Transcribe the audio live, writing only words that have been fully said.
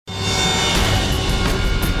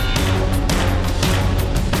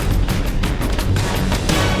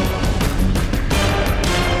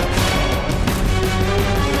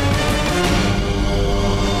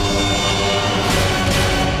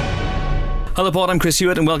Hello Pod, I'm Chris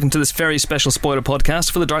Hewitt and welcome to this very special spoiler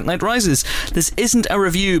podcast for The Dark Knight Rises. This isn't a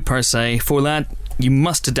review per se. For that, you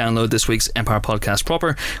must download this week's Empire podcast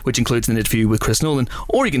proper, which includes an interview with Chris Nolan,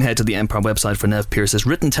 or you can head to the Empire website for Nev Pearce's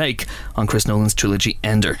written take on Chris Nolan's trilogy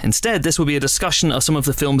Ender. Instead, this will be a discussion of some of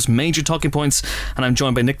the film's major talking points, and I'm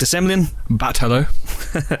joined by Nick DeSemlian. Bat hello.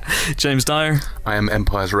 James Dyer. I am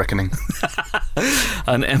Empire's Reckoning.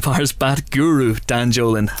 And Empire's Bat Guru, Dan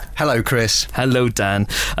Jolin. Hello, Chris. Hello, Dan.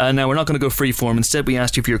 Now, we're not going to go freeform. Instead, we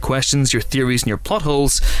asked you for your questions, your theories, and your plot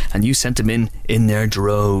holes, and you sent them in their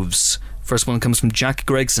droves. First one comes from Jack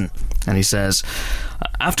Gregson, and he says,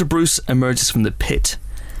 after Bruce emerges from the pit,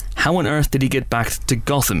 how on earth did he get back to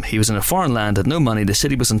Gotham? He was in a foreign land, had no money, the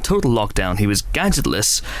city was in total lockdown, he was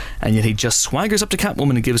gadgetless, and yet he just swaggers up to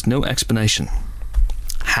Catwoman and gives no explanation.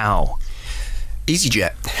 How?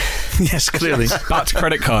 EasyJet. Yes, clearly. Bat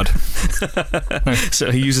credit card. So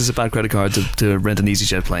he uses a bad credit card to rent an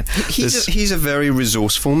EasyJet plane. He's a very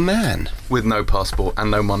resourceful man. With no passport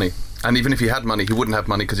and no money. And even if he had money, he wouldn't have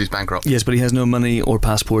money because he's bankrupt. Yes, but he has no money or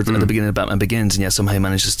passport at the beginning of Batman Begins, and yet somehow he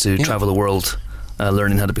manages to travel the world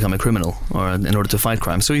learning how to become a criminal or in order to fight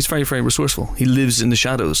crime. So he's very, very resourceful. He lives in the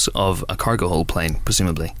shadows of a cargo hold plane,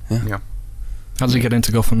 presumably. Yeah. How does he get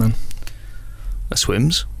into Gotham then?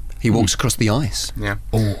 Swims. He walks across the ice. Yeah.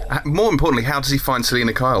 More importantly, how does he find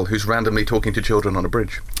Selina Kyle, who's randomly talking to children on a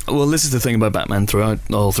bridge? Well, this is the thing about Batman throughout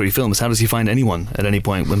all three films. How does he find anyone at any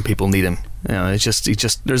point when people need him? You know, it's just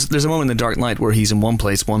there's a moment in The Dark Knight where he's in one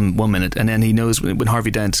place one minute, and then he knows when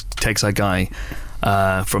Harvey Dent takes that guy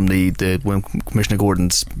from when Commissioner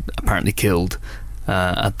Gordon's apparently killed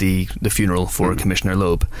at the funeral for Commissioner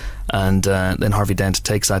Loeb, and then Harvey Dent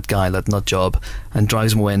takes that guy, that nut job, and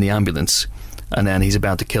drives him away in the ambulance. And then he's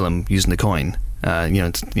about to kill him using the coin,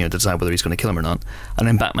 to decide whether he's going to kill him or not. And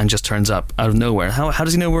then Batman just turns up out of nowhere. How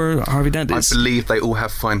does he know where Harvey Dent is? I believe they all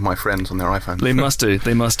have Find My Friends on their iPhones. They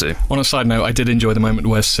must do. On a side note, I did enjoy the moment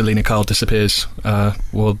where Selina Kyle disappears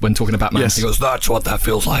when talking to Batman. Yes. He goes, "That's what that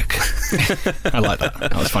feels like." I like that.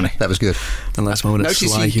 That was funny. That was good. The last moment of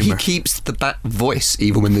sly humour. He keeps the Bat voice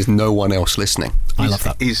even when there's no one else listening. I love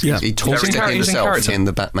that. He talks to himself in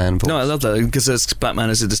the Batman voice. No, I love that because Batman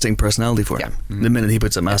has a distinct personality for him. The minute he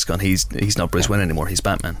puts a mask on, he's not Bruce Wayne anymore. He's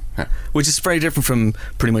Batman, which is very different from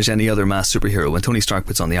pretty much any other masked superhero. When Tony Stark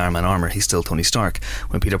puts on the Iron Man armor, he's still Tony Stark.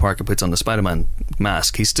 When Peter Parker puts on the Spider-Man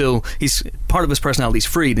mask, he's part of his personality's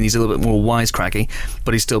freed, and he's a little bit more wisecracky,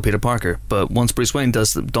 but he's still Peter Parker. But once Bruce Wayne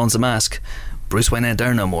dons the mask, Bruce Wayne ain't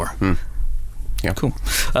there no more. Yeah. Cool.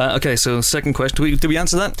 Okay, so second question. Did we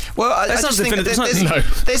answer that? Well, I just think that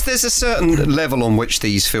there's a certain level on which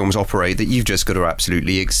these films operate that you've just got to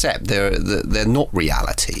absolutely accept. They're not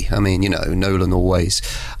reality. I mean, Nolan always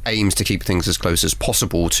aims to keep things as close as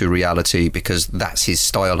possible to reality because that's his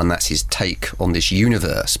style and that's his take on this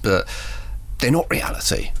universe. But they're not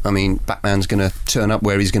reality. I mean, Batman's going to turn up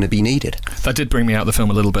where he's going to be needed. That did bring me out of the film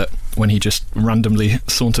a little bit when he just randomly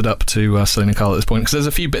sauntered up to Selina Kyle at this point, because there's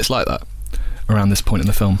a few bits like that around this point in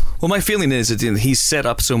the film. Well, my feeling is that he's set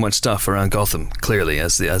up so much stuff around Gotham, clearly,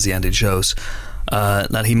 as the ending shows,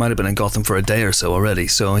 that he might have been in Gotham for a day or so already,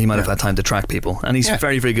 so he might have had time to track people. And he's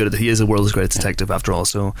very, very good at it. He is the world's greatest detective after all,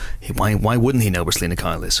 so why wouldn't he know where Selina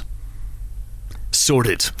Kyle is?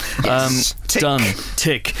 Sorted. Yes. Done.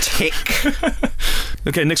 Tick.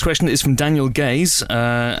 Okay, next question is from Daniel Gaze,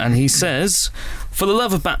 and he says, for the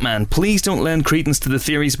love of Batman, please don't lend credence to the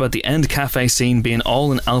theories about the end cafe scene being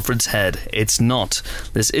all in Alfred's head. It's not.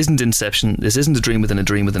 This isn't Inception. This isn't a dream within a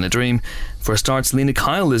dream within a dream. For a start, Selina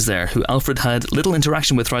Kyle is there, who Alfred had little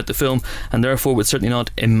interaction with throughout the film, and therefore would certainly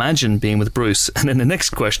not imagine being with Bruce. And then the next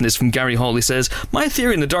question is from Gary Hall. He says, my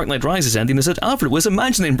theory in The Dark Knight Rises ending is that Alfred was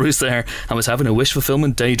imagining Bruce there and was having a wish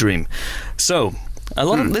fulfillment daydream. So a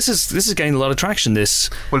lot of this is gaining a lot of traction.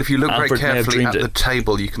 Well, if you look Alfred very carefully at the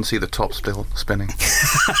table, you can see the top still spinning.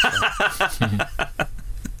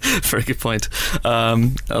 Very good point.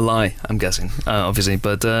 A lie, I'm guessing, obviously.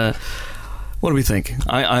 But what do we think?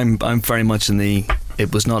 I'm very much in the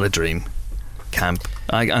it was not a dream camp.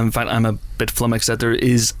 In fact, I'm a bit flummoxed that there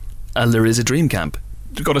is a dream camp.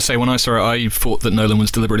 I've got to say, when I saw it, I thought that Nolan was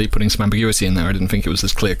deliberately putting some ambiguity in there. I didn't think it was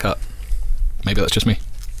as clear cut. Maybe that's just me.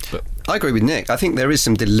 But I agree with Nick. I think there is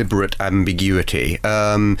some deliberate ambiguity.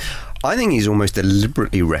 I think he's almost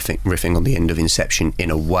deliberately riffing on the end of Inception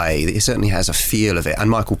in a way that he certainly has a feel of it, and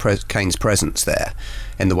Michael Caine's presence there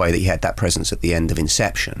in the way that he had that presence at the end of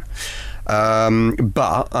Inception.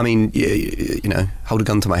 But I mean, hold a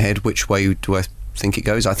gun to my head. Which way do I think it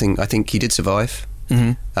goes? I think he did survive.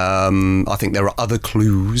 I think there are other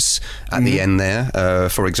clues at the end there.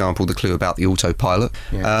 For example, the clue about the autopilot.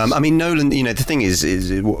 Yes. I mean, Nolan, the thing is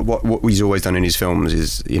what he's always done in his films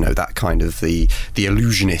is, that kind of the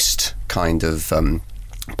illusionist kind of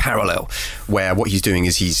parallel, where what he's doing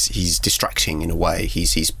is he's distracting in a way.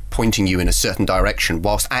 He's pointing you in a certain direction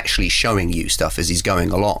whilst actually showing you stuff as he's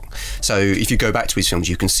going along. So if you go back to his films,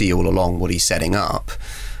 you can see all along what he's setting up.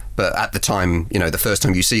 But at the time, the first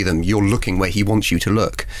time you see them, you're looking where he wants you to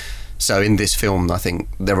look. So in this film, I think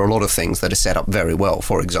there are a lot of things that are set up very well.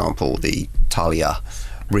 For example, the Talia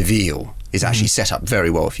reveal is actually set up very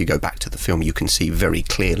well. If you go back to the film, you can see very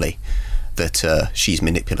clearly that she's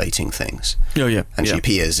manipulating things. Oh, yeah. And she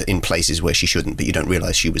appears in places where she shouldn't, but you don't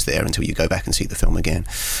realise she was there until you go back and see the film again.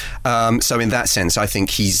 So in that sense, I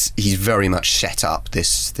think he's very much set up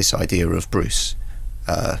this idea of Bruce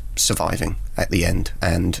surviving at the end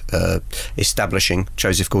and establishing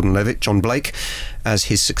Joseph Gordon-Levitt, John Blake, as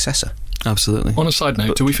his successor. Absolutely. On a side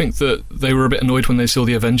note, do we think that they were a bit annoyed when they saw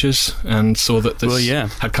the Avengers and saw that this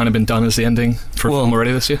had kind of been done as the ending for a film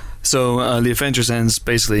already this year? So the Avengers ends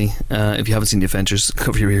basically, if you haven't seen the Avengers,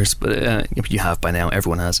 cover your ears, but if you have by now,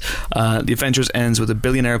 everyone has. The Avengers ends with a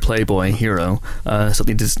billionaire playboy hero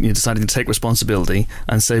suddenly deciding to take responsibility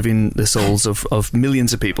and saving the souls of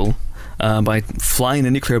millions of people by flying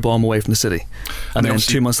a nuclear bomb away from the city. And then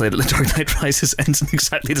 2 months later, The Dark Knight Rises ends in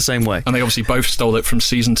exactly the same way. And they obviously both stole it from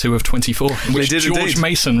season 2 of 24, in which George indeed.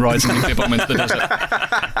 Mason rides a nuclear bomb into the desert.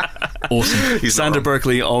 Awesome. Sander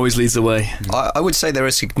Berkeley always leads the way. I would say there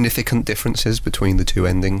are significant differences between the two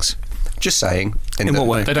endings. Just saying. In what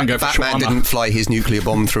way? They don't go for Batman shawarma. didn't fly his nuclear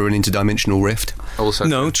bomb through an interdimensional rift. Also,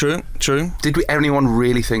 No, true. did anyone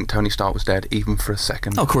really think Tony Stark was dead, even for a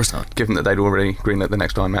second? Oh, of course not. Given that they'd already greenlit the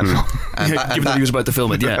next Iron Man film. Given that he was about to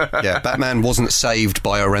film it, yeah. Yeah, Batman wasn't saved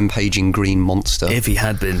by a rampaging green monster. If he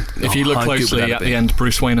had been. If you look how good would closely that have at been? the end,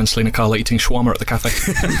 Bruce Wayne and Selena Kyle eating shawarma at the cafe.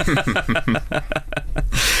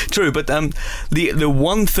 True, but the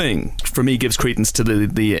one thing for me gives credence to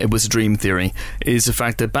the it was a dream theory is the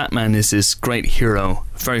fact that Batman is this great hero,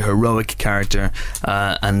 very heroic character,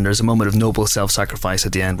 and there's a moment of noble self-sacrifice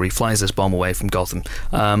at the end where he flies this bomb away from Gotham.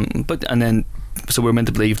 So we're meant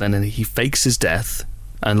to believe then that he fakes his death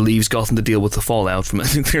and leaves Gotham to deal with the fallout from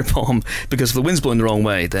a nuclear bomb, because if the wind's blowing the wrong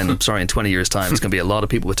way, then I'm sorry, in 20 years' time, it's going to be a lot of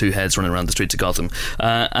people with two heads running around the streets of Gotham.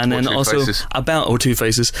 And then also faces. or two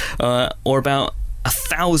faces, or about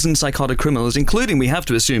 1,000 psychotic criminals, including, we have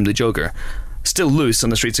to assume, the Joker, still loose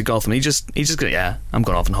on the streets of Gotham. He just goes, I'm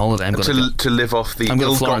going off on holiday. I'm going to live off the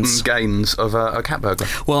ill-gotten gains of a cat burglar.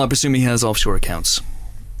 Well, I presume he has offshore accounts.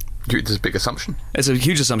 It's a big assumption. It's a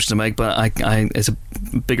huge assumption to make, but it's a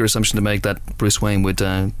bigger assumption to make that Bruce Wayne would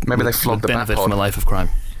Maybe they flogged the benefit Batpod from a life of crime.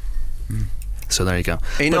 So there you go.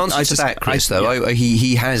 In answer to that, Chris,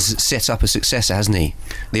 he has set up a successor, hasn't he?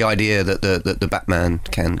 The idea that the Batman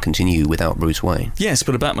can continue without Bruce Wayne. Yes,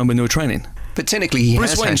 but a Batman with no training. But technically, he Bruce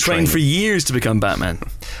has Wayne had trained for training. years to become Batman.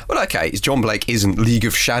 Well, okay, John Blake isn't League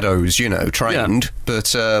of Shadows, trained,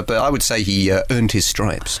 but I would say he earned his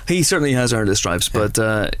stripes. He certainly has earned his stripes, but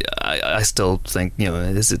I still think,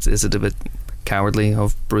 is it a bit cowardly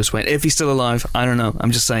of Bruce Wayne? If he's still alive, I don't know.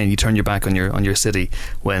 I'm just saying, you turn your back on your city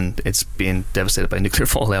when it's being devastated by nuclear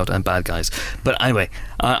fallout and bad guys. But anyway,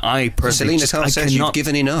 I personally Selena Kyle says you've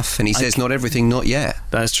given enough, and he says not everything, not yet.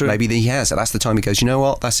 That's true. Maybe he has. That's the time he goes, you know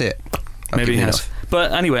what? That's it. Maybe he has.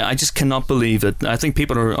 But anyway, I just cannot believe it. I think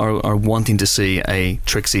people are wanting to see a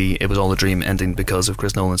tricksy, it was all a dream ending because of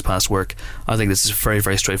Chris Nolan's past work. I think this is a very,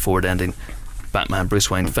 very straightforward ending. Batman, Bruce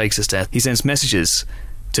Wayne, fakes his death. He sends messages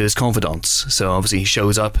to his confidants. So obviously he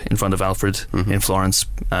shows up in front of Alfred in Florence,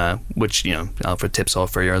 which Alfred tips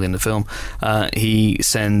off very early in the film. He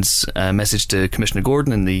sends a message to Commissioner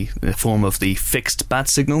Gordon in the form of the fixed bat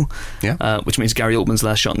signal, which means Gary Oldman's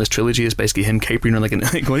last shot in this trilogy is basically him capering around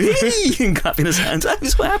going hey! and clapping his hands. I'm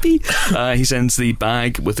so happy. He sends the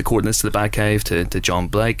bag with the coordinates to the Batcave to John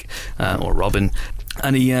Blake or Robin,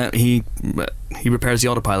 and he repairs the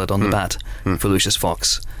autopilot on the bat for Lucius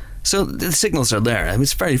Fox. So the signals are there. I mean,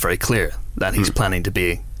 it's very, very clear that he's planning to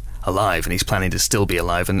be alive, and he's planning to still be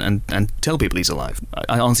alive and tell people he's alive.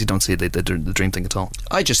 I honestly don't see the dream thing at all.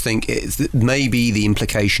 I just think maybe the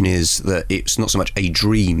implication is that it's not so much a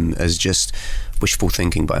dream as just wishful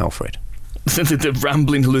thinking by Alfred. the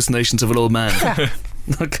rambling hallucinations of an old man.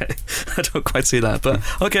 Okay, I don't quite see that, but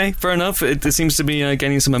okay, fair enough. It seems to be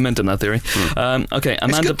gaining some momentum, that theory. Okay,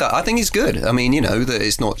 Amanda. It's good, I think it's good. I mean, that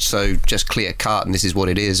it's not so just clear cut and this is what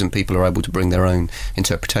it is, and people are able to bring their own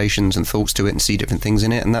interpretations and thoughts to it and see different things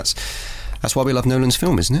in it, and that's That's why we love Nolan's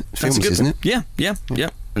film, isn't it? Films, isn't it? Yeah.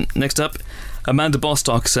 Next up, Amanda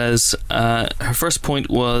Bostock says her first point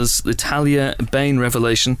was the Talia Bane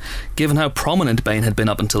revelation. Given how prominent Bane had been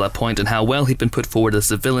up until that point and how well he'd been put forward as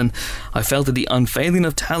the villain, I felt that the unveiling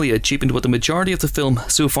of Talia cheapened what the majority of the film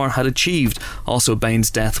so far had achieved. Also, Bane's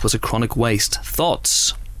death was a chronic waste.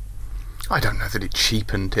 Thoughts? I don't know that it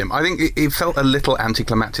cheapened him. I think it felt a little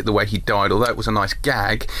anticlimactic the way he died. Although it was a nice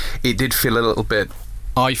gag, it did feel a little bit...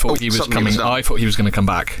 I thought he was coming. I thought he was going to come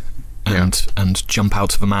back and jump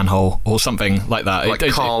out of a manhole or something like that. Like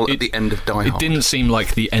Carl at the end of Die Hard. It didn't seem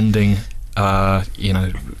like the ending, that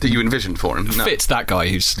you envisioned for him. No. Fits that guy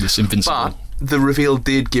who's this invincible. But the reveal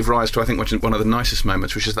did give rise to, I think, one of the nicest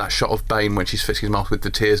moments, which is that shot of Bane when she's fixing his mouth with the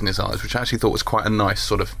tears in his eyes, which I actually thought was quite a nice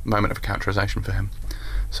sort of moment of a characterisation for him.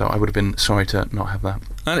 So I would have been sorry to not have that.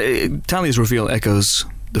 And Talia's reveal echoes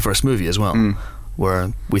the first movie as well,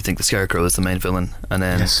 where we think the Scarecrow is the main villain, and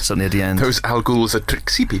then suddenly at the end... Those Al Ghul's are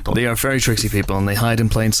tricksy people. They are very tricksy people, and they hide in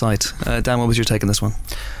plain sight. Dan, what was your take on this one?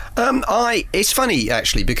 It's funny,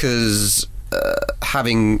 actually, because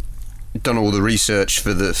having done all the research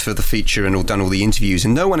for the feature and done all the interviews,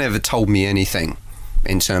 and no one ever told me anything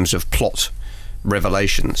in terms of plot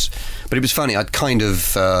revelations. But it was funny, I'd kind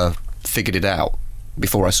of figured it out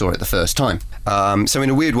before I saw it the first time. So in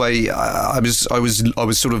a weird way, I was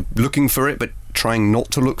sort of looking for it, but trying not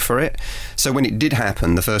to look for it. So when it did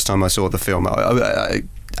happen, the first time I saw the film, I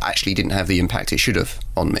actually didn't have the impact it should have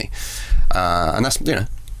on me. And that's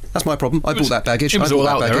my problem. I bought that baggage. It was all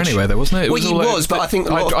out there anyway, though, wasn't it? It was, but I think...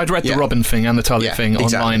 I'd read the Robin thing and the Talia thing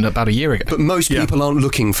online about a year ago. But most people aren't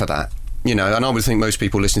looking for that. And I would think most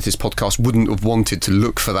people listening to this podcast wouldn't have wanted to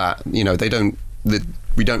look for that. They don't...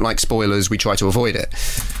 we don't like spoilers, we try to avoid it.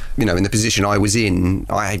 In the position I was in,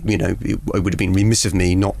 it would have been remiss of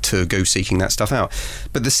me not to go seeking that stuff out.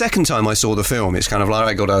 But the second time I saw the film, it's kind of like,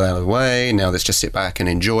 I got it out of the way, now let's just sit back and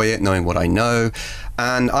enjoy it, knowing what I know.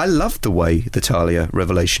 And I loved the way the Talia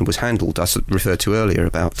revelation was handled. I referred to earlier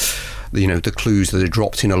about, the clues that are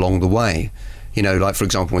dropped in along the way. Like, for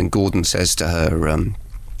example, when Gordon says to her...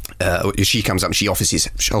 she comes up and she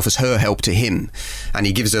offers her help to him, and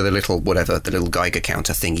he gives her the little Geiger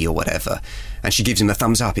counter thingy or whatever, and she gives him the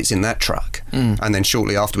thumbs up. It's in that truck, and then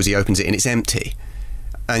shortly afterwards he opens it and it's empty.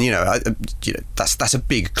 And that's a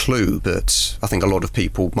big clue, but I think a lot of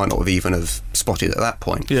people might not have even have spotted at that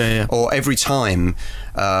point. Yeah. Or every time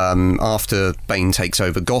after Bane takes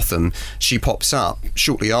over Gotham, she pops up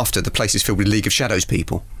shortly after. The place is filled with League of Shadows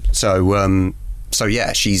people. So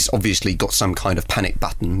yeah, she's obviously got some kind of panic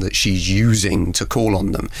button that she's using to call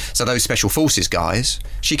on them. So those Special Forces guys,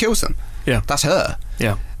 she kills them. Yeah. That's her.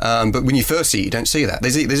 Yeah. But when you first see it, you don't see that.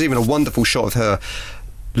 There's even a wonderful shot of her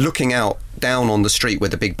looking out down on the street where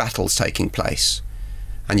the big battle's taking place.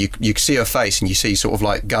 And you see her face, and you see sort of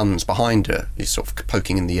like guns behind her. It's sort of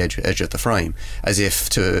poking in the edge of the frame, as if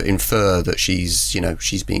to infer that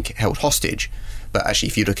she's being held hostage. But actually,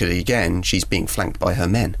 if you look at it again, she's being flanked by her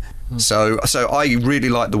men. So I really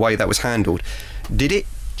liked the way that was handled. Did it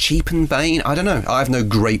cheapen Bane? I don't know. I have no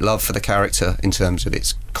great love for the character in terms of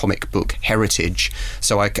its comic book heritage,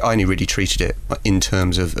 so I only really treated it in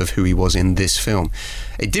terms of who he was in this film.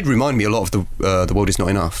 It did remind me a lot of The World Is Not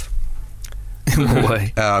Enough. In what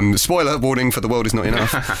way? Spoiler warning for The World Is Not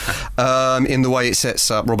Enough. In the way it sets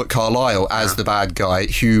up Robert Carlyle as the bad guy,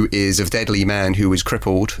 who is a deadly man who is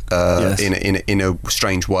crippled in a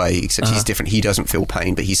strange way, except he's different. He doesn't feel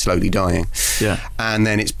pain, but he's slowly dying. Yeah. And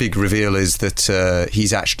then its big reveal is that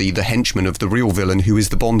he's actually the henchman of the real villain, who is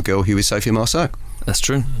the Bond girl, who is Sophia Marceau. That's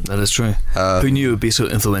true. That is true. Who knew it would be so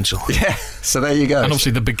influential? Yeah. So there you go. And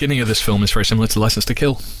obviously the beginning of this film is very similar to License to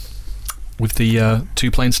Kill, with the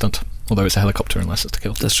two-plane stunt. Although it's a helicopter in License to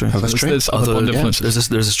Kill. That's true. There's other Bond influences.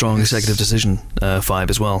 There's a strong executive decision vibe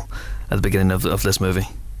as well at the beginning of this movie.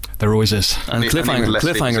 There always is. And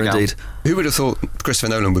cliffhanger indeed. Who would have thought Christopher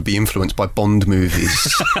Nolan would be influenced by Bond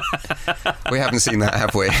movies? We haven't seen that,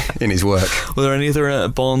 have we, in his work? Were there any other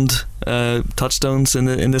Bond touchstones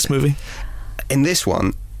in this movie? In this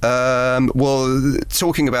one, well,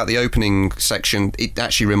 talking about the opening section, it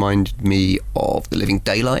actually reminded me of The Living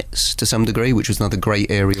Daylights to some degree, which was another great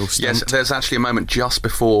aerial stunt. Yes, there's actually a moment just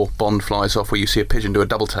before Bond flies off where you see a pigeon do a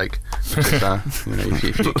double take. Because,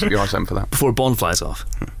 you keep your eyes open for that. Before Bond flies off?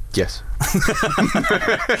 Yes.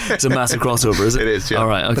 It's a massive crossover, is it? It is, yeah. All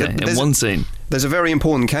right, okay. In one scene. There's a very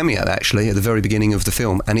important cameo, actually, at the very beginning of the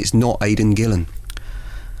film, and it's not Aidan Gillen.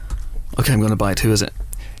 Okay, I'm going to buy it. Who is it?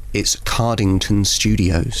 It's Cardington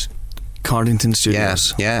Studios. Cardington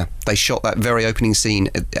Studios. Yeah. They shot that very opening scene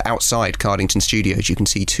outside Cardington Studios. You can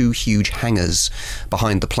see 2 huge hangars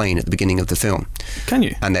behind the plane at the beginning of the film. Can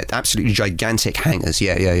you? And they're absolutely gigantic hangars.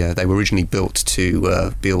 Yeah. They were originally built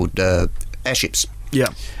to build airships. Yeah.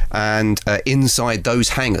 And inside those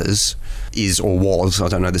hangars was, I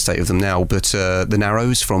don't know the state of them now, but the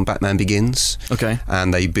Narrows from Batman Begins. Okay.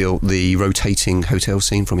 And they built the rotating hotel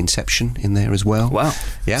scene from Inception in there as well. Wow.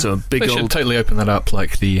 Yeah. So a big They should totally open that up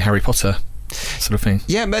like the Harry Potter sort of thing.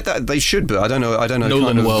 Yeah, they should, but I don't know.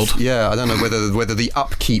 Nolan world. Yeah, I don't know whether the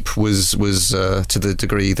upkeep was to the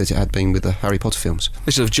degree that it had been with the Harry Potter films.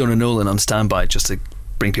 They should have Jonah Nolan on standby just to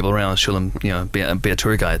bring people around, show them, be a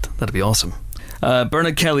tour guide. That'd be awesome.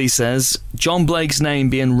 Bernard Kelly says John Blake's name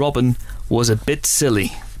being Robin was a bit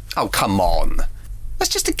silly. Oh, come on. That's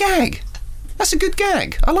just a gag. That's a good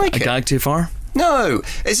gag. I like it. A gag too far? No.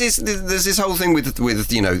 There's this whole thing with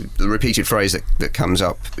the repeated phrase that comes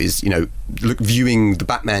up is, viewing the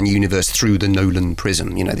Batman universe through the Nolan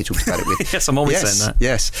prism. They talked about it with... Yes, I'm always saying that.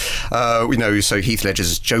 Yes. So Heath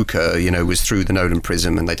Ledger's Joker, was through the Nolan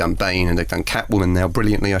prism, and they've done Bane and they've done Catwoman now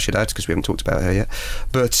brilliantly, I should add, because we haven't talked about her yet.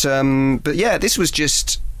 But yeah, this was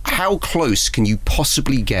just... How close can you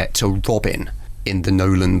possibly get to Robin in the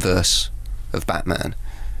Nolan verse of Batman?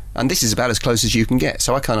 And this is about as close as you can get.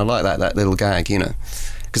 So I kind of like that little gag,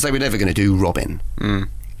 because they were never going to do Robin.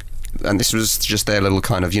 And this was just their little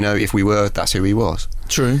kind of, if we were, that's who he was.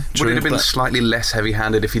 True. Would it have been slightly less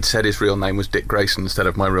heavy-handed if he'd said his real name was Dick Grayson instead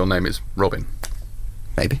of my real name is Robin?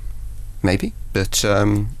 Maybe. But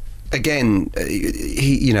again,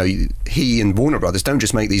 he and Warner Brothers don't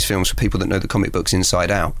just make these films for people that know the comic books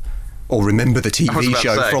inside out or remember the TV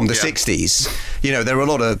show from the 60s. There are a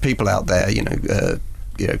lot of people out there,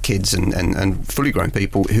 kids and fully grown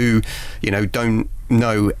people who, don't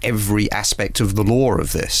know every aspect of the lore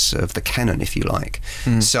of this, of the canon, if you like.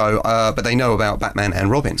 So, but they know about Batman and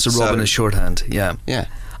Robin. So Robin is shorthand, yeah. Yeah.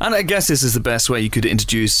 And I guess this is the best way you could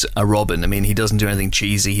introduce a Robin. I mean, he doesn't do anything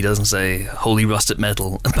cheesy. He doesn't say "Holy rusted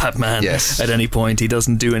metal, Batman" at any point. He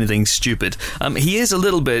doesn't do anything stupid. He is a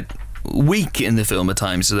little bit weak in the film at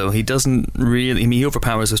times, though. He doesn't really... he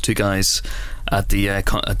overpowers those 2 guys at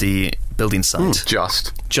the building site.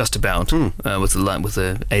 Just about. With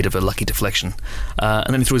the aid of a lucky deflection.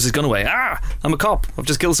 And then he throws his gun away. I'm a cop. I've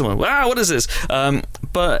just killed someone. What is this?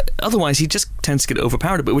 But otherwise, he just tends to get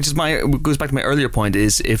overpowered a bit, which goes back to my earlier point,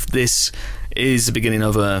 is if this is the beginning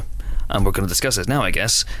of a... and we're going to discuss this now, I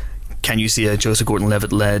guess... Can you see a Joseph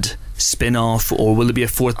Gordon-Levitt-led spin-off, or will it be a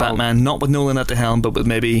 4th Batman, not with Nolan at the helm, but with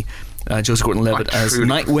maybe Joseph Gordon-Levitt as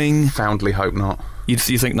Nightwing? Fondly hope not. You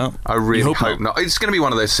think not? I really hope not. It's going to be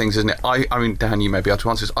one of those things, isn't it? I mean, Dan, you may be able to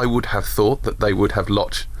answer this. I would have thought that they would have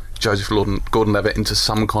locked Joseph Gordon-Levitt into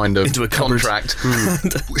some kind of into a contract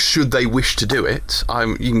should they wish to do it.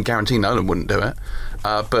 You can guarantee Nolan wouldn't do it.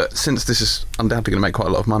 But since this is undoubtedly going to make quite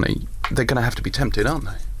a lot of money, they're going to have to be tempted, aren't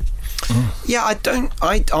they? Yeah,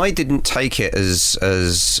 I didn't take it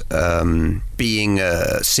as being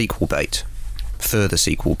a sequel bait, further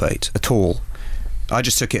sequel bait at all. I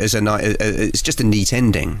just took it as it's just a neat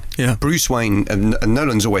ending. Yeah. Bruce Wayne, and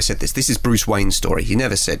Nolan's always said this is Bruce Wayne's story. He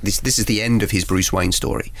never said this is the end of his Bruce Wayne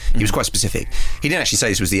story. He was quite specific. He didn't actually say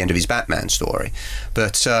this was the end of his Batman story.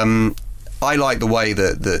 But I like the way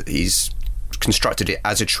that he's constructed it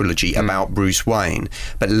as a trilogy about Bruce Wayne,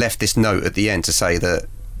 but left this note at the end to say that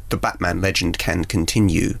the Batman legend can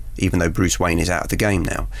continue even though Bruce Wayne is out of the game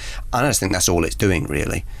now. I just think that's all it's doing,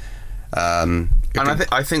 really. And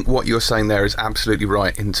I think what you're saying there is absolutely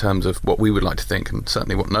right in terms of what we would like to think, and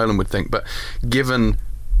certainly what Nolan would think. But given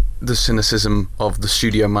the cynicism of the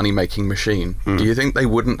studio money-making machine, do you think they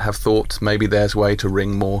wouldn't have thought maybe there's a way to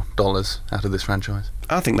wring more dollars out of this franchise?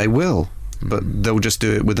 I think they will, but they'll just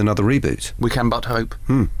do it with another reboot. We can but hope.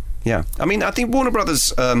 Yeah. I mean, I think Warner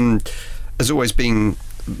Brothers has always been...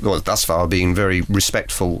 well, thus far, being very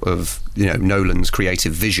respectful of Nolan's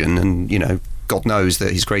creative vision, and God knows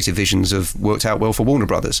that his creative visions have worked out well for Warner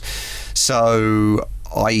Brothers. So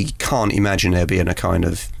I can't imagine there being a kind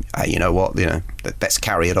of, hey, let's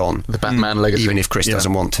carry it on. The Batman legacy, even if Chris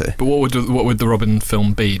doesn't want to. But what would the Robin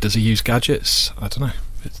film be? Does he use gadgets? I don't know.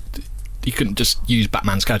 He couldn't just use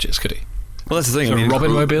Batman's gadgets, could he? Well, that's the thing.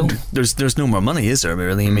 Robin mobile. There's no more money, is there?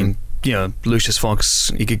 Really? I mean. Lucius Fox,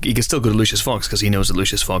 he could still go to Lucius Fox because he knows that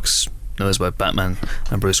Lucius Fox knows about Batman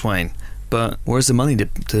and Bruce Wayne. But where's the money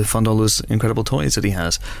to fund all those incredible toys that he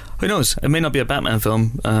has? Who knows? It may not be a Batman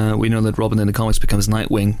film. We know that Robin in the comics becomes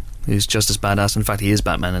Nightwing, who's just as badass. In fact, he is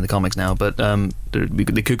Batman in the comics now, but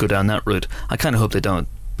they could go down that route. I kind of hope they don't.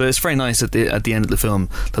 But it's very nice that at the end of the film,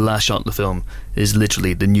 the last shot of the film is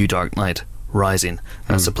literally the new Dark Knight rising.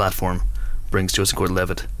 That's the platform. Brings Joseph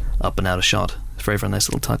Gordon-Levitt up and out of shot. Very, very nice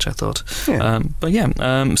little touch, I thought.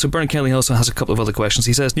 Yeah. So Bernard Kelly also has a couple of other questions.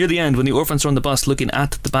 He says, near the end, when the orphans are on the bus looking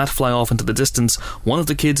at the bat fly off into the distance, one of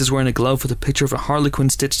the kids is wearing a glove with a picture of a Harlequin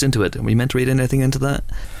stitched into it. Are we meant to read anything into that?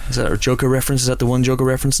 Is that a Joker reference? Is that the one Joker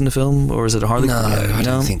reference in the film? Or is it a Harlequin? No, I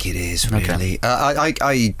don't think it is, really.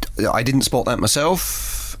 Okay. I didn't spot that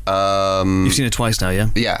myself. You've seen it twice now, yeah?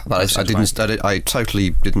 Yeah, but I totally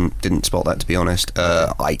didn't spot that, to be honest.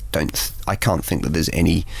 I can't think that there's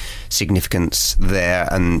any significance there,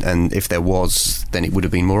 and if there was, then it would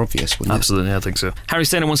have been more obvious, wouldn't Absolutely, I think so. Harry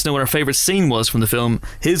Steiner wants to know what our favourite scene was from the film.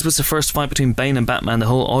 His was the first fight between Bane and Batman. The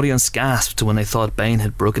whole audience gasped when they thought Bane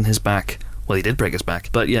had broken his back. Well, he did break his back.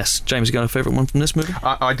 But yes, James, you got a favourite one from this movie?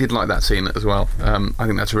 I did like that scene as well. I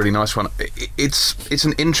think that's a really nice one. It's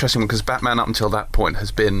an interesting one because Batman up until that point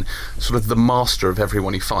has been sort of the master of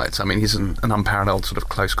everyone he fights. I mean, he's an unparalleled sort of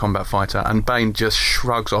close combat fighter, and Bane just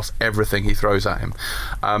shrugs off everything he throws at him.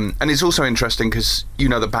 And it's also interesting because you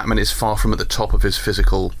know that Batman is far from at the top of his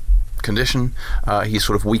physical condition. He's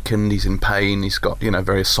sort of weakened, he's in pain, he's got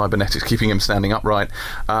various cybernetics keeping him standing upright,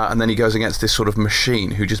 and then he goes against this sort of machine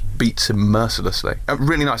who just beats him mercilessly.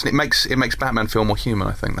 Really nice, and it makes Batman feel more human.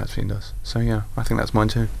 I think that's what he does. So yeah, I think that's mine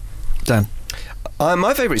too. Dan?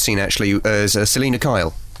 My favourite scene actually is a Selina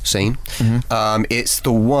Kyle scene. Mm-hmm. It's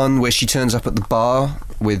the one where she turns up at the bar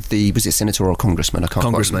with was it senator or congressman? I can't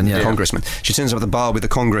Congressman, quite, Congressman. She turns up at the bar with the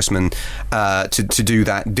congressman to do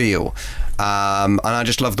that deal. And I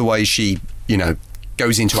just love the way she,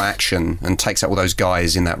 goes into action and takes out all those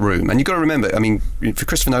guys in that room. And you've got to remember, I mean, for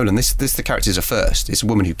Christopher Nolan, this the characters are first. It's a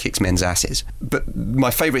woman who kicks men's asses. But my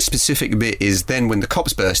favourite specific bit is then when the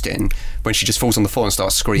cops burst in, when she just falls on the floor and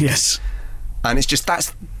starts screaming. Yes. And it's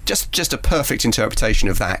that's just a perfect interpretation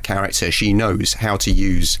of that character. She knows how to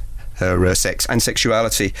use her sex and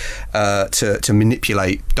sexuality to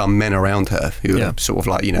manipulate dumb men around her who are sort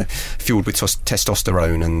of fueled with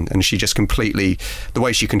testosterone, and she just completely, the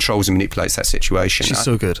way she controls and manipulates that situation. She's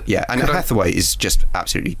so good. Yeah, and Hathaway is just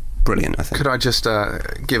absolutely brilliant, I think. Could I just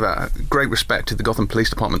give a great respect to the Gotham Police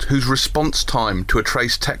Department, whose response time to a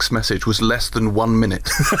trace text message was less than 1 minute.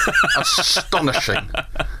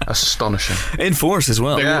 Astonishing. In force as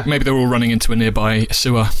well. Maybe they were all running into a nearby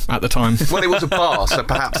sewer at the time. Well, it was a bar, so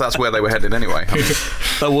perhaps that's where they were headed anyway. I mean,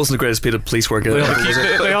 that wasn't the greatest bit of police work. They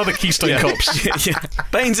are the Keystone Cops.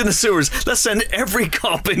 Bane's in the sewers. Let's send every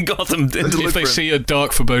cop in Gotham into If they see a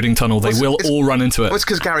dark foreboding tunnel, they will all run into it. Well, it's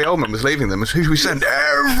because Gary Oldman was leaving them. Who should we send?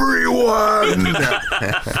 Everyone! And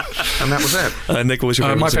that was it. Nick, what was your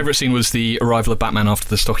favourite my favourite scene was the arrival of Batman after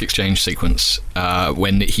the stock exchange sequence,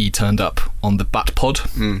 when he turned up on the Bat Pod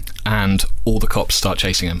and all the cops start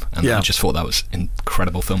chasing him, and I just thought that was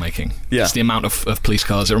incredible filmmaking. Just the amount of police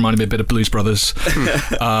cars. It reminded me a bit of Blues Brothers.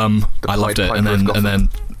 I loved it. And then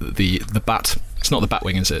the bat, it's not the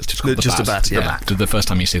Batwing, is it? It's just called the Bat. The first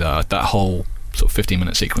time you see that whole sort of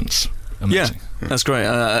 15-minute sequence. Amazing. Yeah, that's great.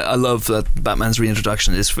 I love that Batman's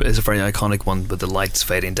reintroduction is a very iconic one, with the lights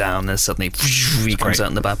fading down and suddenly he comes out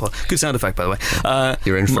in the Batpod. Good sound effect, by the way.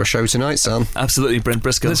 You're in for a show tonight, son. Absolutely, Brent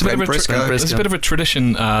Briscoe. There's a bit of a tradition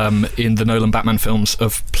in the Nolan Batman films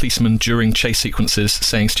of policemen during chase sequences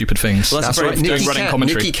saying stupid things. Well, that's right.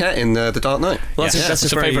 Nicky Cat in The Dark Knight. Well, that's a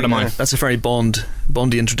favourite of mine. That's a very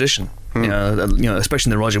Bondian tradition. Especially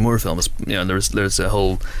in the Roger Moore films. There's a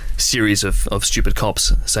whole series of stupid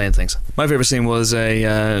cops saying things. My favourite scene was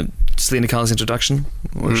Selina Kyle's introduction,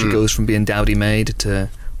 where she goes from being dowdy maid to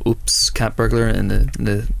cat burglar in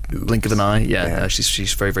the blink of an eye.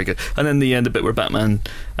 She's very, very good. And then the bit where Batman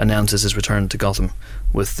announces his return to Gotham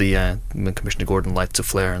with when Commissioner Gordon lights a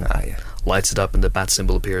flare and lights it up and the bat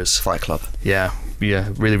symbol appears. Fight Club. Yeah,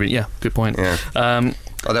 really, really, good point. Yeah.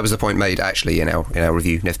 That was the point made actually in our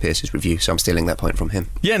review, Nev Pierce's review, so I'm stealing that point from him.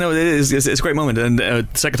 Yeah, no, it is. It's a great moment, and the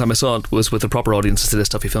second time I saw it was with the proper audiences to the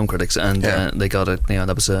Stuffy Film Critics, and they got it.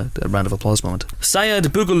 That was a round of applause moment. Syed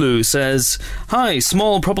Boogaloo says, "Hi,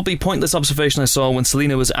 small, probably pointless observation I saw when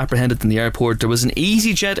Selina was apprehended in the airport. There was an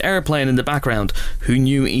EasyJet airplane in the background. Who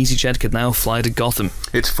knew EasyJet could now fly to Gotham?"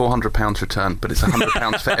 It's £400 return, but it's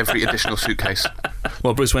 £100 for every additional suitcase.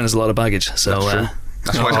 Well, Bruce Wayne has a lot of baggage, so. That's true.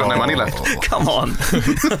 That's why he's got no money left. Come on.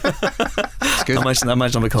 It's good. That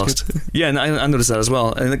might not be cost. Yeah, and I noticed that as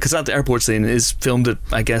well. Because that airport scene is filmed at,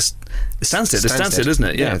 I guess, Stansted. It's Stansted, isn't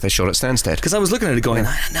it? Yeah, they shot at Stansted. Because I was looking at it going,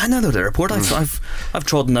 I know that airport. I've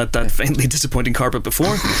trodden that faintly disappointing carpet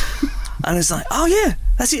before. And it's like, oh yeah,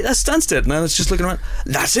 that's it, that's Stansted. And I was just looking around,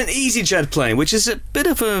 that's an EasyJet plane, which is a bit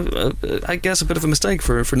of a mistake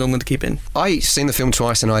for Nolan to keep in. I seen the film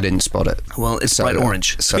twice and I didn't spot it. Well, it's bright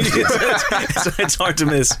orange. So it's hard to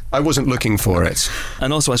miss. I wasn't looking for it.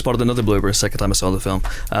 And also I spotted another blooper the second time I saw the film.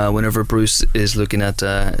 Whenever Bruce is looking at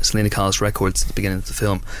Selena Kyle's records at the beginning of the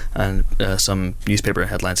film, and some newspaper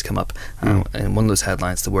headlines come up, and one of those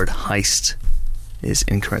headlines, the word heist is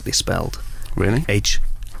incorrectly spelled. Really?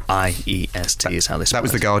 H-I-E-S-T is how they spell it. That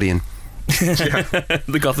was The Guardian.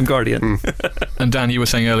 The Gotham Guardian. And Dan, you were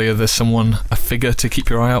saying earlier there's a figure to keep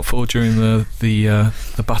your eye out for during the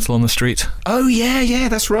battle on the street. Oh yeah,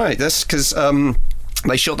 that's right. That's because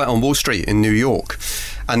they shot that on Wall Street in New York.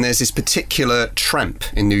 And there's this particular tramp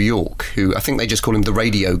in New York who, I think they just call him the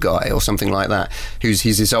radio guy or something like that, he's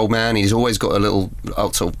this old man. He's always got a little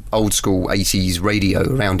old school 80s radio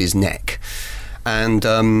around his neck. And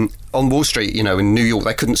on Wall Street, in New York,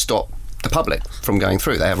 they couldn't stop the public from going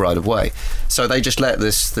through. They have right of way. So they just let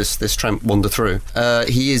this tramp wander through.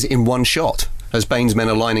 He is in one shot. As Bane's men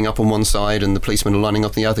are lining up on one side and the policemen are lining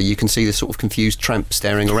up on the other, you can see this sort of confused tramp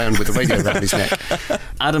staring around with the radio around his neck.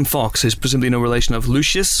 Adam Fox, who's presumably no relation of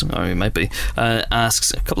Lucius, or he might be,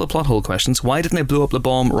 asks a couple of plot hole questions. Why didn't they blow up the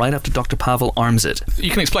bomb right after Dr. Pavel arms it? You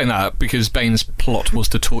can explain that because Bane's plot was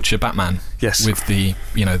to torture Batman. Yes. With the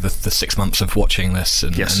 6 months of watching this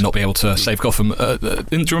and not be able to save Gotham. Do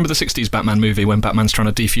you remember the 60s Batman movie when Batman's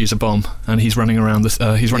trying to defuse a bomb and he's running around the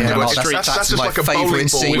street? That's just like a bowling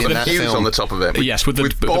ball with a fuse on the top of it. Yes, with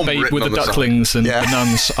the ducklings and the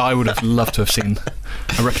nuns. I would have loved to have seen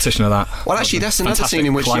a repetition of that. Well, actually, that's another scene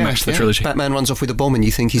in which the trilogy. Batman runs off with a bomb and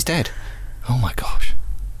you think he's dead. Oh my gosh.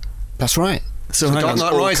 That's right. So Dark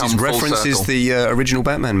Knight Rises references the original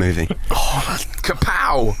Batman movie. Oh,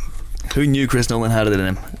 kapow! Who knew Chris Nolan had it in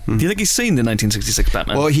him? Do you think he's seen the 1966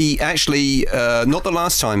 Batman? Well, he actually, not the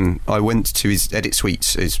last time I went to his edit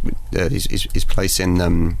suites, his place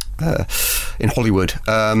in Hollywood,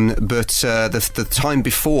 but the time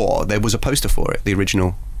before, there was a poster for it, the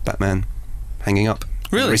original Batman hanging up.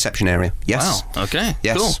 Really? In the reception area. Yes. Wow. Okay.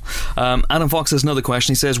 Yes. Cool. Adam Fox has another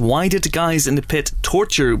question. He says, why did the guys in the pit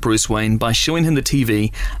torture Bruce Wayne by showing him the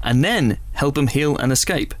TV and then help him heal and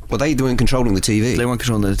escape? Well, they weren't controlling the TV. They weren't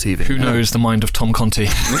controlling the TV. Who knows the mind of Tom Conti?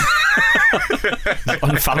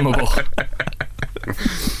 Unfathomable.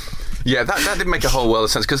 Yeah, that did make a whole world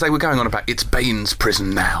of sense because they were going on about it's Bane's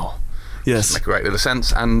prison now. Yes. Make a great deal of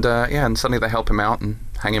sense. And and suddenly they help him out and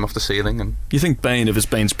hang him off the ceiling. And you think Bane, if it's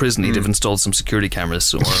Bane's prison, he'd have installed some security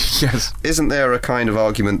cameras? Or yes. Isn't there a kind of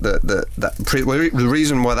argument that the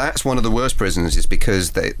reason why that's one of the worst prisons is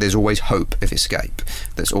because there's always hope of escape.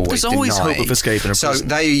 There's always hope of escape in a prison. So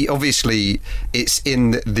they obviously, it's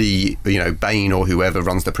in the Bane or whoever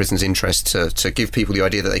runs the prison's interest to give people the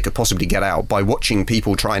idea that they could possibly get out by watching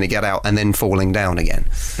people trying to get out and then falling down again.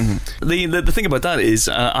 Mm-hmm. The thing about that is,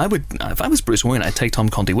 if I was Bruce Wayne, I'd take Tom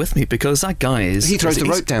Conti with me because that guy he throws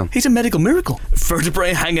the rope down. He's a medical miracle.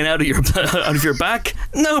 Vertebrae hanging out of your back,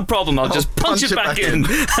 no problem. I'll just punch it back in,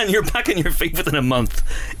 and you're back on your feet within a month.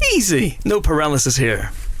 Easy. No paralysis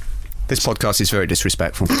here. This podcast is very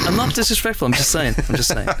disrespectful. I'm not disrespectful, I'm just saying.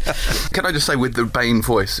 Can I just say, with the Bane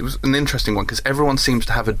voice, it was an interesting one because everyone seems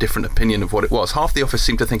to have a different opinion of what it was. Half the office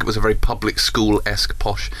seemed to think it was a very public school-esque,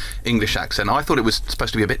 posh English accent. I thought it was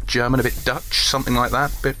supposed to be a bit German, a bit Dutch, something like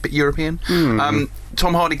that, a bit European.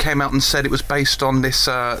 Tom Hardy came out and said it was based on this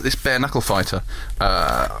bare-knuckle fighter.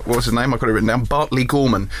 What was his name? I got it written down. Bartley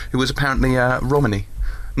Gorman, who was apparently Romany.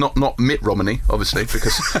 Not Mitt Romney, obviously,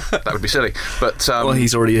 because that would be silly. But well,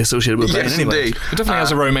 he's already associated with Bane anyway. Indeed. It definitely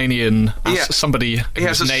has a Romanian. Somebody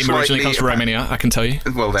whose name originally comes from Romania, I can tell you.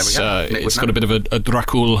 Well, there we go. It's got a bit of a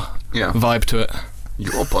Dracul vibe to it.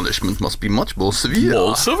 Your punishment must be much more severe.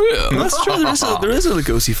 That's true. There is a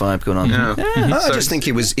Lugosi vibe going on. Yeah. I just think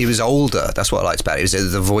he was older. That's what I liked about it. It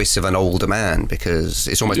was the voice of an older man because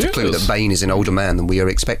it's almost a clue that Bane is an older man than we are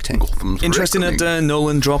expecting. Interesting that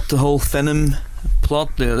Nolan dropped the whole Venom plot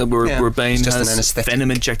where Bane has venom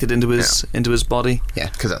injected into his body. Yeah,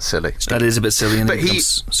 because that's silly. That is a bit silly. But he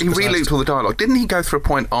relooped all the dialogue. Didn't he go through a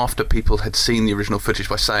point after people had seen the original footage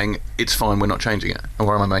by saying it's fine, we're not changing it?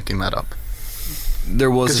 Or am I making that up? There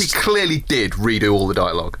was because he clearly did redo all the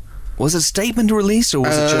dialogue. Was it a statement released or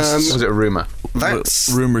was it just... Was it a rumour? That's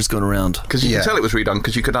rumours going around. Because you can tell it was redone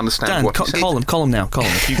because you could understand what he said. Call him now. Call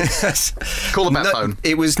him. Call the bat phone.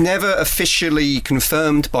 It was never officially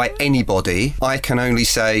confirmed by anybody. I can only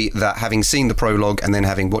say that having seen the prologue and then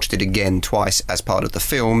having watched it again twice as part of the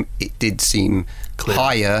film, it did seem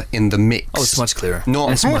higher in the mix. Oh, it's much clearer.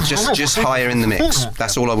 Not just higher in the mix.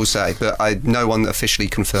 That's all I will say. But no one officially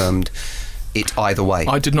confirmed it either way.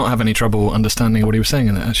 I did not have any trouble understanding what he was saying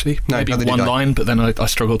in it, actually. No, maybe one line, but then I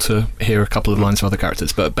struggled to hear a couple of lines of other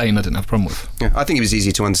characters. But Bane I didn't have a problem with. Yeah, I think it was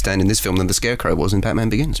easier to understand in this film than the Scarecrow was in Batman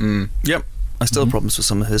Begins. Yep. I still have problems with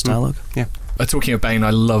some of his dialogue. Yeah. Talking of Bane,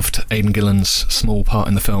 I loved Aidan Gillen's small part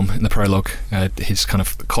in the film, in the prologue. His kind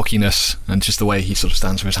of cockiness and just the way he sort of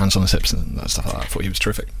stands with his hands on his hips and that stuff like that. I thought he was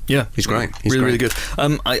terrific. Yeah. He's great. He's really, great.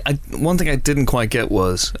 really good. One thing I didn't quite get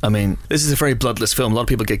was, I mean, this is a very bloodless film. A lot of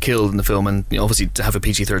people get killed in the film, and obviously to have a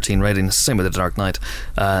PG-13 rating, it's the same with The Dark Knight.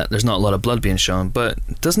 There's not a lot of blood being shown, but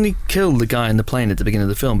doesn't he kill the guy in the plane at the beginning of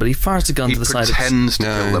the film? But he fires the gun to the side. He pretends to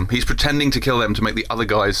kill them. He's pretending to kill them to make the other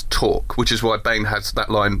guys talk, which is why Bane has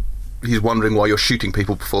that line. He's wondering why you're shooting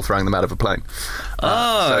people before throwing them out of a plane.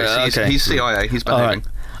 Okay. He's CIA. He's behaving.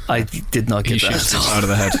 I did not get he that. shoots out of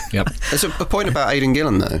the head. Yep. There's a point about Aidan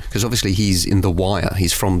Gillen, though, because obviously he's in The Wire.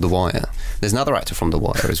 He's from The Wire. There's another actor from The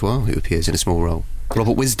Wire as well who appears in a small role.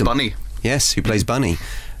 Robert Wisdom. Bunny. Yes, who plays Bunny.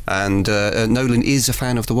 And Nolan is a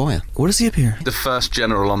fan of The Wire. Where does he appear? The first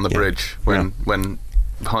general on the bridge when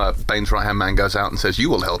Bane's right-hand man goes out and says, "You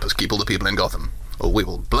will help us keep all the people in Gotham, or we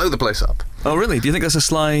will blow the place up." Oh, really? Do you think that's a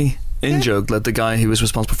sly in-joke that the guy who was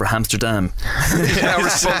responsible for Amsterdam is now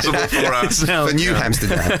responsible for New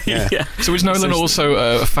Amsterdam? Yeah. So is Nolan also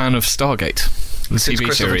a fan of Stargate? The Since TV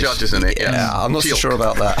Christopher series. Judge, isn't it? Yeah, I'm not so sure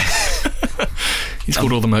about that. He's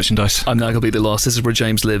called all the merchandise. I'm now completely lost. This is where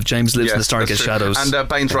James lived. James lives in the Stargate shadows. And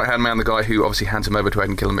Bane's right-hand man, the guy who obviously hands him over to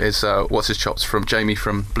Aidan Gillen, is What's His Chops from Jamie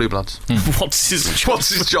from Blue Bloods. What's his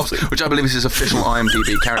Chops? Which I believe is his official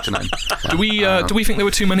IMDb character name. Do we think there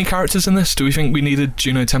were too many characters in this? Do we think we needed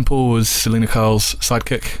Juno Temple as Selena Kyle's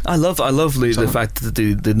sidekick? I love the fact that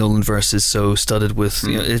the Nolan verse is so studded with,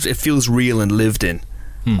 you know, it feels real and lived in.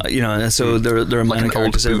 You know, and so there are like minor an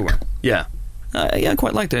characters old everywhere. Yeah. I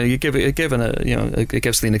quite liked it. It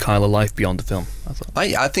gives Selena Kyle a life beyond the film. I thought.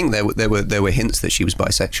 I think there were hints that she was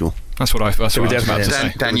bisexual. That's what I was about to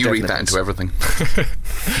say. Dan, you read that into everything.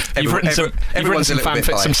 You've written some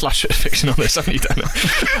fanfic, some slash fiction on this, haven't you,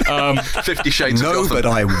 Dan? 50 Shades of Gotham. No, but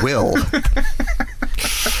I will.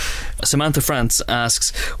 Samantha France asks,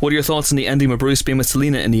 what are your thoughts on the ending with Bruce being with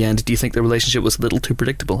Selena in the end? Do you think the relationship was a little too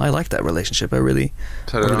predictable? I liked that relationship. I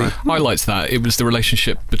liked that. It was the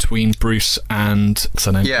relationship between Bruce and what's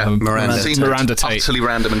her name? Yeah, Miranda Tate. Utterly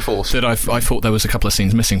random and forced. That I thought there was a couple of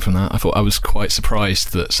scenes missing from that. I was quite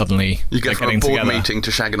surprised that suddenly you get from a board meeting to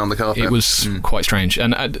shagging on the carpet. It was quite strange.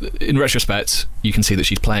 And in retrospect, you can see that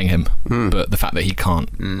she's playing him, but the fact that he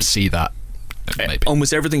can't see that, maybe.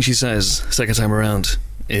 Almost everything she says second time around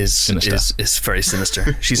is very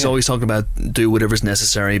sinister. She's always talking about do whatever's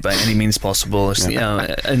necessary by any means possible. You know,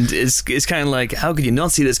 and it's kind of like, how could you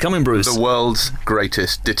not see this coming, Bruce? The world's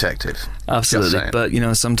greatest detective. Absolutely, but you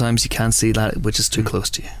know, sometimes you can't see that which is too close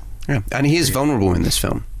to you. Yeah, and he is vulnerable in this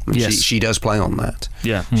film. Yes. She does play on that.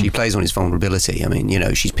 Yeah, she plays on his vulnerability. I mean, you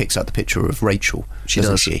know, she picks up the picture of Rachel,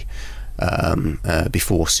 doesn't she?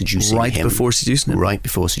 Before seducing him. Right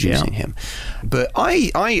before seducing him. But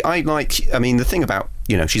I like, I mean, the thing about,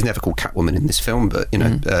 you know, she's never called Catwoman in this film, but, you know,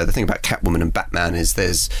 the thing about Catwoman and Batman is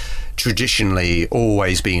there's traditionally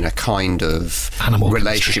always been a kind of animal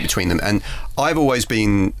relationship between them. And I've always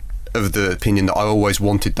been of the opinion that I always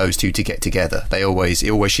wanted those two to get together. She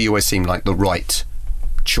always seemed like the right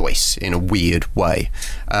choice in a weird way.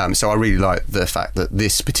 So I really like the fact that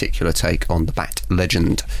this particular take on the Bat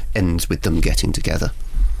legend ends with them getting together.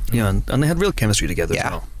 Yeah, and they had real chemistry together as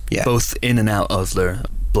well. Yeah. Both in and out of their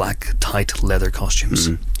black tight leather costumes.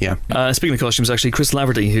 Speaking of costumes, actually, Chris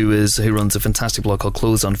Laverty, who runs a fantastic blog called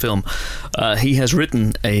Clothes on Film, he has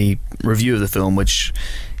written a review of the film, which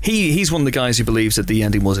he's one of the guys who believes that the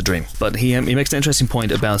ending was a dream. But he makes an interesting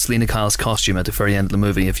point about Selena Kyle's costume at the very end of the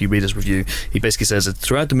movie. If you read his review, he basically says that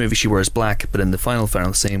throughout the movie she wears black, but in the final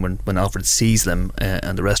scene when Alfred sees them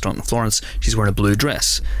at the restaurant in Florence, she's wearing a blue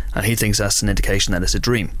dress, and he thinks that's an indication that it's a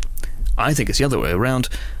dream. I think it's the other way around.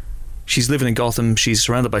 She's living in Gotham. She's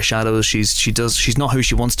surrounded by shadows. She's not who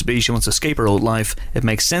she wants to be. She wants to escape her old life. It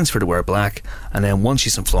makes sense for her to wear black. And then once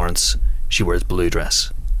she's in Florence, she wears blue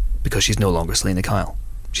dress because she's no longer Selena Kyle.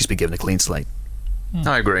 She's been given a clean slate.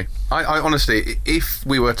 I agree. I honestly, if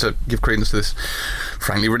we were to give credence to this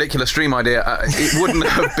frankly ridiculous dream idea, it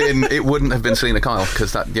wouldn't have been Selena Kyle,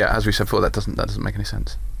 because that, as we said before, that doesn't make any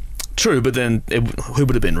sense. True, but then who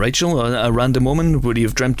would have been? Rachel, a random woman? Would he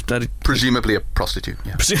have dreamt that? Presumably a prostitute.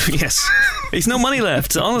 Yeah. Yes. There's no money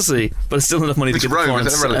left, honestly, but it's still enough money to get to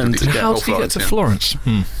Florence. How did he get to Florence?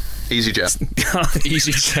 EasyJet.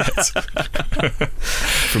 EasyJet.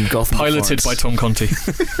 From Gotham. Piloted by Tom Conti.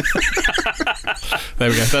 There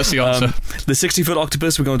we go. That's the answer. The 60-foot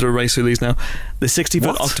octopus. We're going to erase who these now. The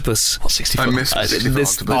 60-foot octopus. What 60-foot? I missed 60-foot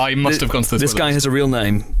octopus. I must have gone to the This guy has a real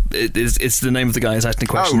name. It's the name of the guy is asking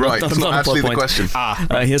the question. Oh, right. It's not actually the question.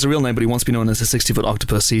 He has a real name, but he wants to be known as a 60-foot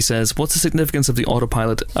octopus. He says, what's the significance of the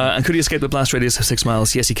autopilot? And could he escape the blast radius of 6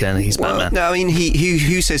 miles? Yes, he can. He's Batman. No, I mean,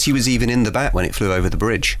 who says he was even in the Bat when it flew over the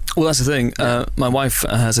bridge? Well, that's the thing. My wife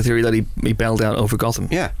has a theory that he bailed out over Gotham.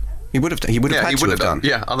 Yeah. He would have had to have done.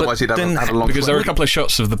 Yeah, otherwise he'd have a long Because swim. there are a couple of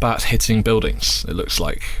shots of the Bat hitting buildings. It looks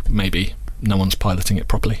like maybe no one's piloting it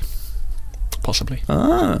properly. Possibly.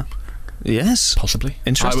 Yes. Possibly.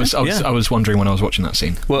 Interesting. I was wondering when I was watching that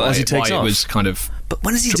scene. Well, as he takes off. It was kind of... But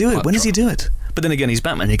when does he do it? When does he do it? But then again, he's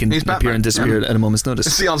Batman. He can appear and disappear at a moment's notice.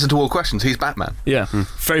 It's the answer to all questions. He's Batman. Yeah.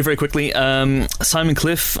 Very, very quickly. Simon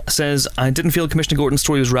Cliff says, I didn't feel Commissioner Gordon's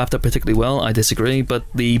story was wrapped up particularly well. I disagree. But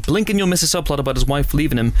the blink and you'll miss a subplot about his wife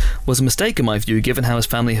leaving him was a mistake in my view, given how his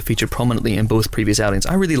family have featured prominently in both previous outings.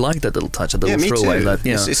 I really liked that little touch, that little throwaway. Me too.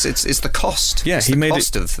 That, it's the cost. Yeah, it's he the made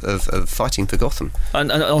cost of fighting for Gotham. And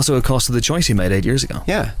also a cost of the choice he made 8 years ago.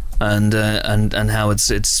 Yeah. And how it's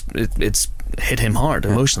hit him hard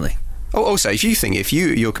emotionally. Also, if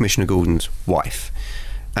you're Commissioner Gordon's wife,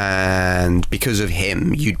 and because of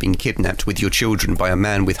him you'd been kidnapped with your children by a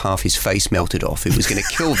man with half his face melted off who was going to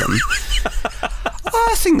kill them,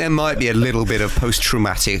 I think there might be a little bit of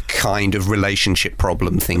post-traumatic kind of relationship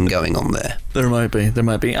problem thing going on there. There might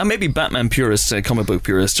be. And maybe Batman purists, comic book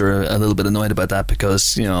purists, are a little bit annoyed about that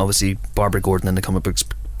because, obviously Barbara Gordon in the comic books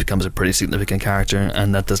becomes a pretty significant character,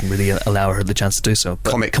 and that doesn't really allow her the chance to do so. But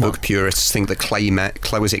comic book purists think that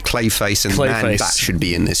Clayface and Man-Bat should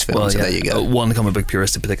be in this film, well, there you go. One comic book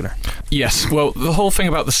purist in particular. Yes, well, the whole thing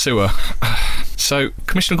about the sewer. So,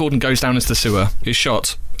 Commissioner Gordon goes down into the sewer, is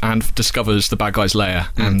shot, and discovers the bad guy's lair,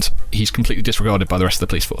 and he's completely disregarded by the rest of the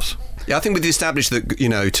police force. Yeah, I think we've established that,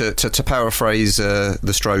 to paraphrase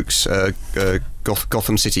the Strokes,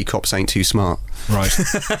 Gotham City cops ain't too smart. Right.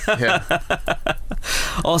 Yeah.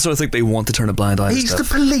 Also, I think they want to turn a blind eye to He's stuff.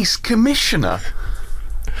 the police commissioner.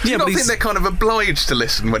 Yeah, I think they're kind of obliged to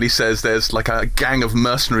listen when he says there's like a gang of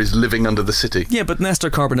mercenaries living under the city. Yeah, but Nestor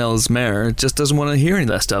Carbonell's mayor just doesn't want to hear any of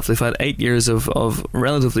that stuff. They've had 8 years of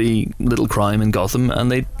relatively little crime in Gotham,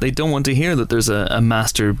 and they don't want to hear that there's a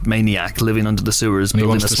master maniac living under the sewers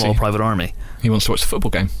building a small private army. He wants to watch the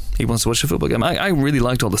football game. He wants to watch the football game. I really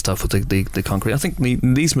liked all the stuff with the concrete. I think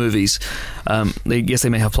these movies, they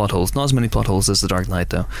may have plot holes. Not as many plot holes as The Dark Knight,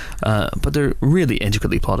 though. But they're really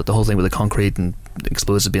intricately plotted. The whole thing with the concrete and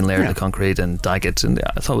explosives being layered in the concrete and Daggett, and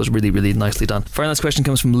I thought it was really, really nicely done. Our next question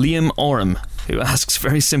comes from Liam Oram, who asks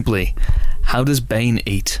very simply, how does Bane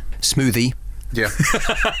eat? Smoothie. Yeah.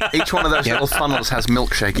 Each one of those little funnels has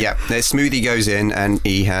milkshake. Yeah, their smoothie goes in, and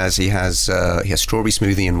he has strawberry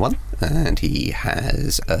smoothie in one, and he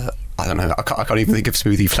has I don't know, I can't even think of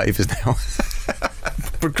smoothie flavours now.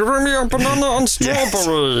 But give me a banana and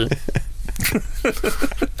strawberry.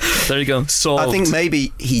 There you go. Solved. I think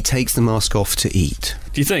maybe he takes the mask off to eat.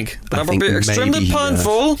 Do you think? That would be extremely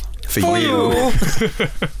painful for you.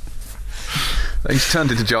 He's turned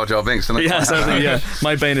into Jar Jar Binks. Yeah.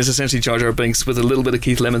 My Bane is essentially Jar Jar Binks with a little bit of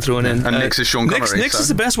Keith Lemon thrown in. And Nick's is Sean Connery. Nick's is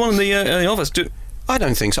the best one in the office. I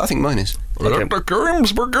don't think so. I think mine is. Let the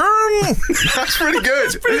games begin. That's pretty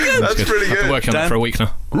good. That's pretty good. I've been working on that for a week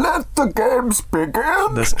now. Let the games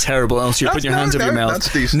begin. That's terrible. Else you're putting your hands over your mouth.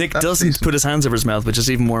 That's decent. Nick doesn't put his hands over his mouth, which is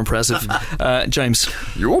even more impressive. James,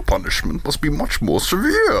 your punishment must be much more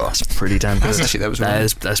severe. That's pretty damn good.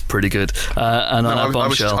 That's pretty good. And on that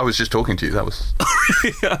bombshell, I was just talking to you. That was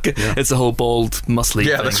okay. Yeah. It's the whole bald, muscly.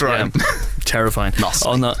 Yeah, thing. that's right. Yeah. Terrifying.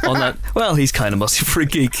 On that. Well, he's kind of muscly for a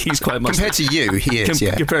geek. He's quite muscly compared to you. He is.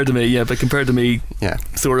 Compared to me, yeah. But compared to me,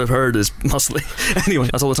 Thor I've heard is muscly. Anyway,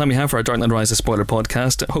 that's all the time we have for our Dark Knight Rises spoiler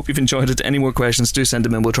podcast. I hope you've enjoyed it. Any more questions, do send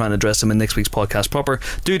them in. We'll try and address them in next week's podcast proper.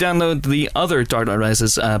 Do download the other Dark Knight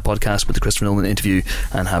Rises podcast with the Christopher Nolan interview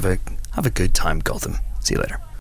and have a good time, Gotham. See you later.